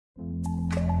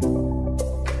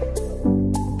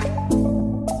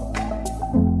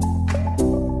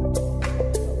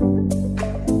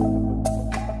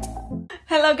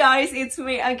Hello guys, it's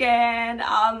me again.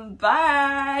 I'm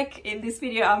back. In this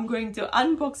video I'm going to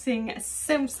unboxing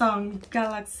Samsung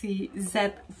Galaxy Z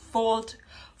Fold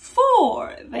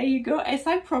 4. There you go, as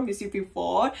I promised you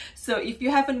before. So if you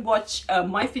haven't watched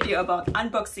my video about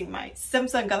unboxing my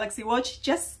Samsung Galaxy Watch,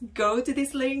 just go to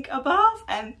this link above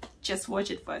and just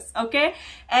watch it first, okay?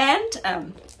 And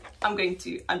I'm going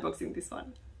to unboxing this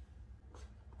one.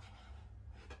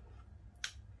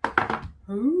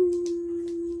 Ooh.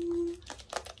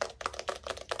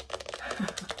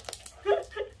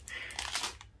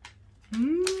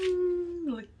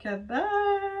 Look at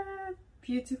that,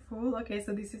 beautiful. Okay,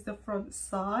 so this is the front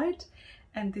side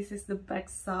and this is the back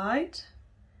side,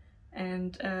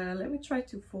 and let me try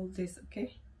to fold this.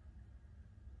 Okay,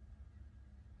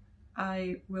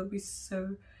 I will be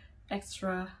so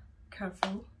extra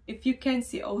careful. If you can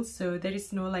see also, there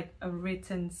is no like a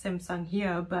written Samsung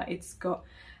here, but it's got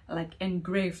like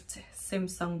engraved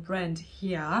Samsung brand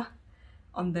here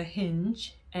on the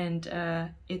hinge, and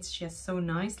it's just so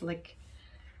nice, like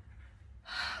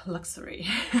luxury.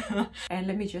 And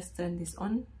let me just turn this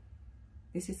on.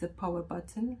 This is the power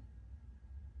button.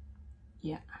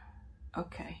 Yeah,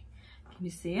 okay, can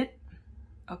you see it?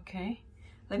 Okay,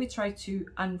 let me try to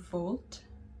unfold.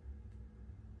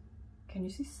 Can you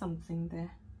see something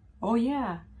there? Oh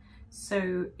yeah,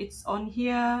 so it's on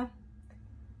here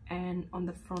and on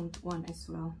the front one as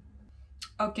well.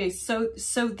 Okay, so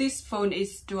this phone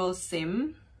is dual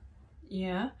SIM,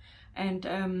 yeah,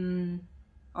 and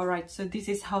all right, so this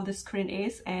is how the screen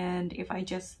is, and if I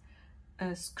just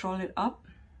scroll it up,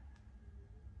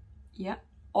 yeah,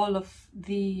 all of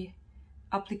the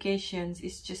applications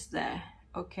is just there.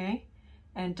 Okay,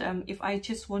 and if I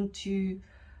just want to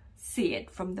see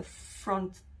it from the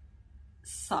front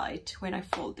side when I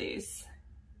fold this,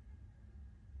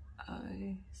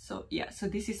 so yeah, so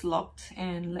this is locked,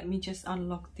 and let me just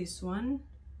unlock this one.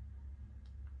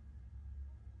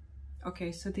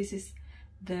 Okay, so this is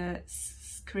the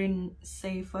screen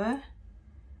saver,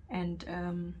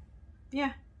 and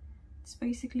yeah, it's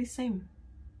basically same.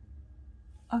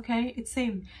 Okay, it's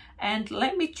same. And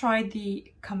let me try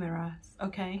the cameras.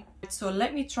 Okay, so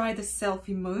let me try the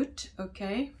selfie mode.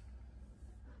 Okay.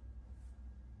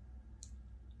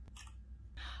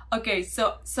 Okay,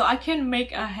 so I can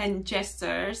make a hand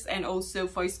gestures and also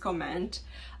voice comment.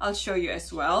 I'll show you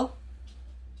as well.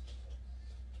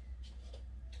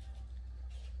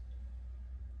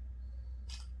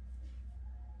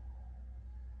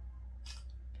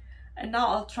 And now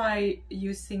I'll try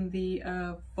using the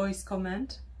voice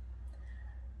comment.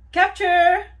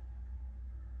 Capture!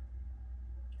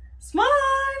 Smile!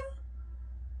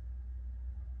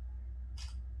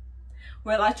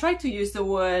 Well, I tried to use the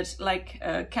word like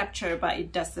capture, but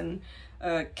it doesn't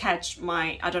catch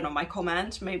my, I don't know, my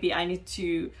comment. Maybe I need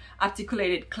to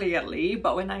articulate it clearly,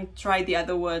 but when I try the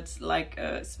other words like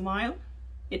smile,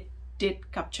 it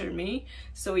did capture me.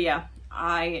 So yeah,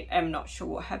 I am not sure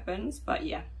what happens, but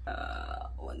yeah.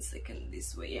 1 second,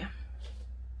 this way, yeah.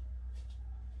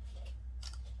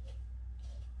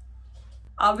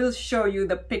 I will show you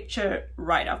the picture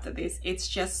right after this. It's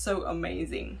just so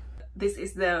amazing. This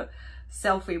is the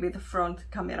selfie with the front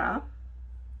camera,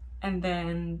 and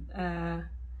then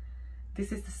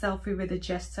this is the selfie with the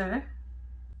gesture.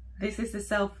 This is the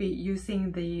selfie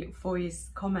using the voice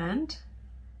command,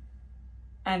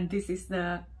 and this is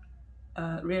the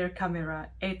rear camera.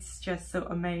 It's just so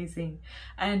amazing.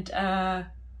 And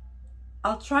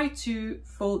I'll try to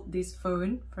fold this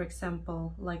phone, for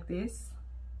example, like this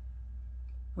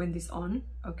when this on.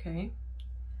 Okay,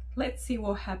 let's see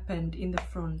what happened in the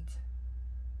front.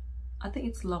 I think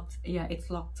it's locked. Yeah, it's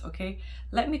locked. Okay,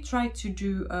 let me try to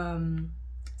do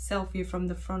selfie from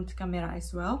the front camera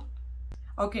as well.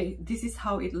 Okay, this is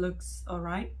how it looks. All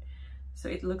right, so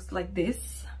it looks like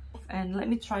this, and let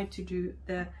me try to do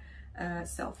the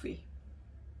selfie.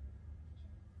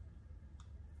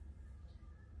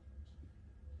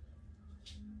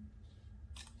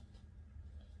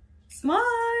 Smile!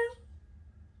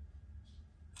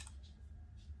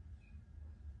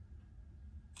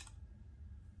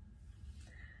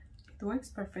 It works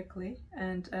perfectly,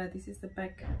 and this is the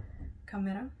back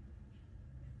camera.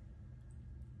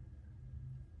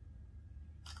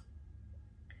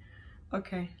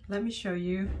 Okay, let me show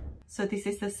you. So this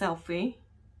is the selfie.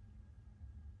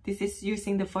 This is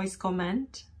using the voice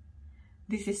command.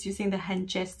 This is using the hand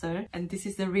gesture, and this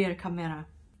is the rear camera.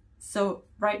 So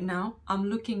right now I'm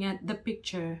looking at the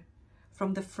picture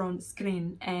from the front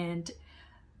screen, and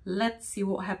let's see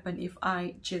what happens if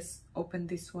I just open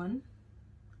this one.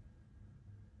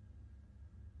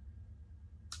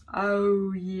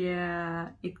 Oh yeah,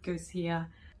 it goes here.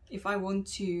 If I want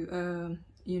to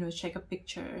you know, check a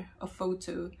picture, a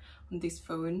photo on this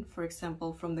phone, for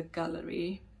example, from the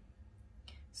gallery.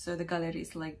 So the gallery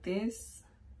is like this.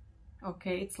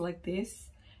 Okay, it's like this.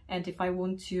 And if I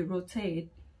want to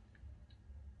rotate,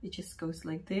 it just goes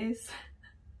like this.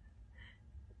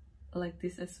 Like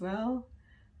this as well.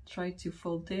 Try to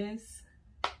fold this.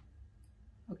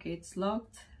 Okay, it's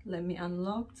locked. Let me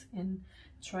unlock and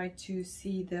try to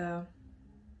see the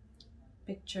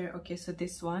picture. Okay, so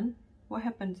this one. What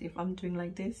happens if I'm doing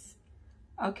like this?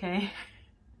 Okay.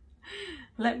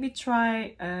 Let me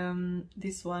try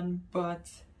this one, but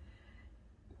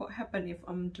what happens if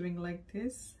I'm doing like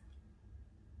this?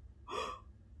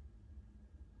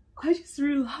 I just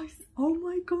realized, oh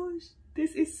my gosh,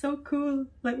 this is so cool.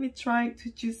 Let me try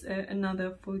to choose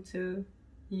another photo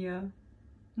here.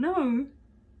 No,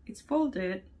 it's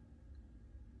folded.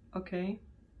 Okay,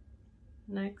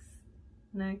 next.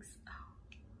 Oh,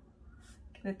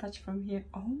 can I touch from here?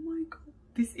 Oh my god,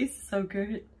 this is so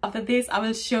good. After this, I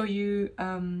will show you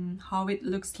how it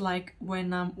looks like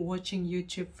when I'm watching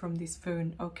YouTube from this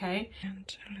phone, okay?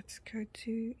 And let's go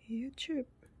to YouTube.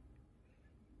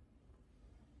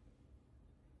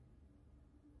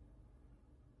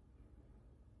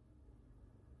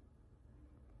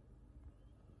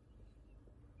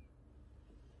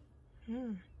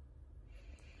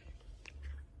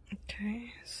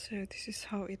 Okay, so this is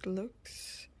how it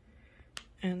looks.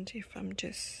 And if I'm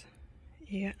just,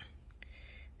 yeah,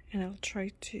 and I'll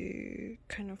try to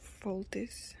kind of fold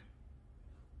this.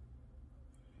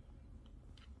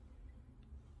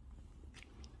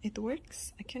 It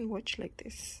works. I can watch like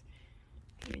this.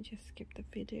 Let me just skip the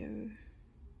video.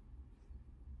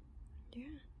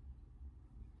 Yeah.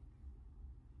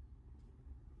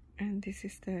 And this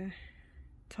is the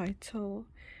title,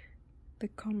 the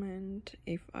comment.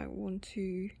 If I want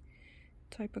to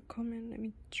type a comment, let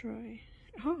me try.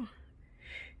 Oh,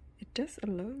 it does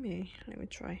allow me. Let me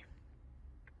try.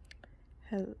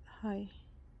 Hi.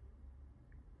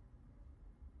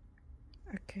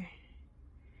 Okay.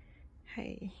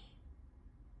 Hey.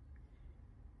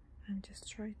 And just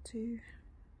try to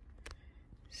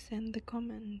send the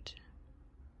comment.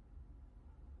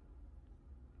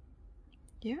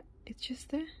 Yeah, it's just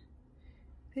there.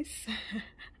 This.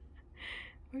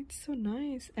 Oh, it's so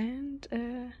nice. And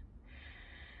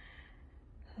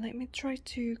let me try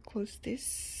to close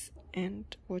this and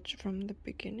watch from the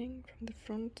beginning, from the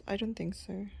front. I don't think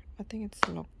so. I think it's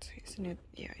locked, isn't it?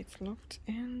 Yeah, it's locked.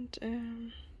 And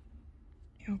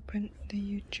open the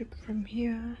YouTube from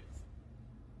here.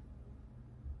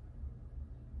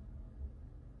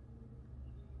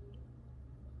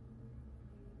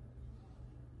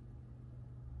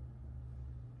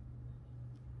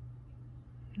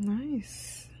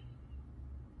 Nice.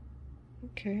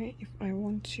 Okay, if I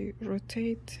want to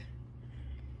rotate,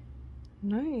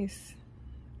 nice,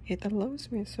 it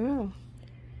allows me as well.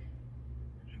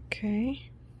 Okay,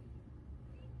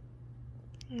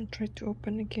 I'll try to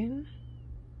open again.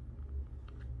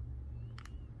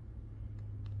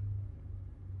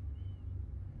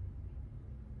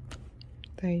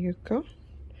 There you go.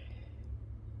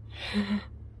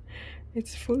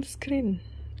 It's full screen.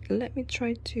 Let me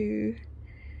try to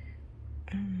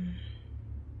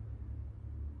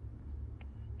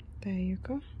there you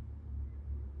go.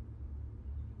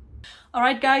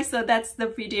 Alright guys, so that's the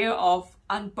video of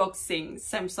unboxing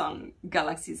Samsung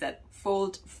Galaxy Z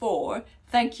Fold 4.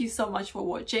 Thank you so much for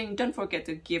watching. Don't forget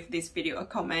to give this video a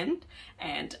comment,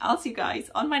 and I'll see you guys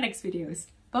on my next videos.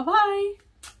 Bye bye.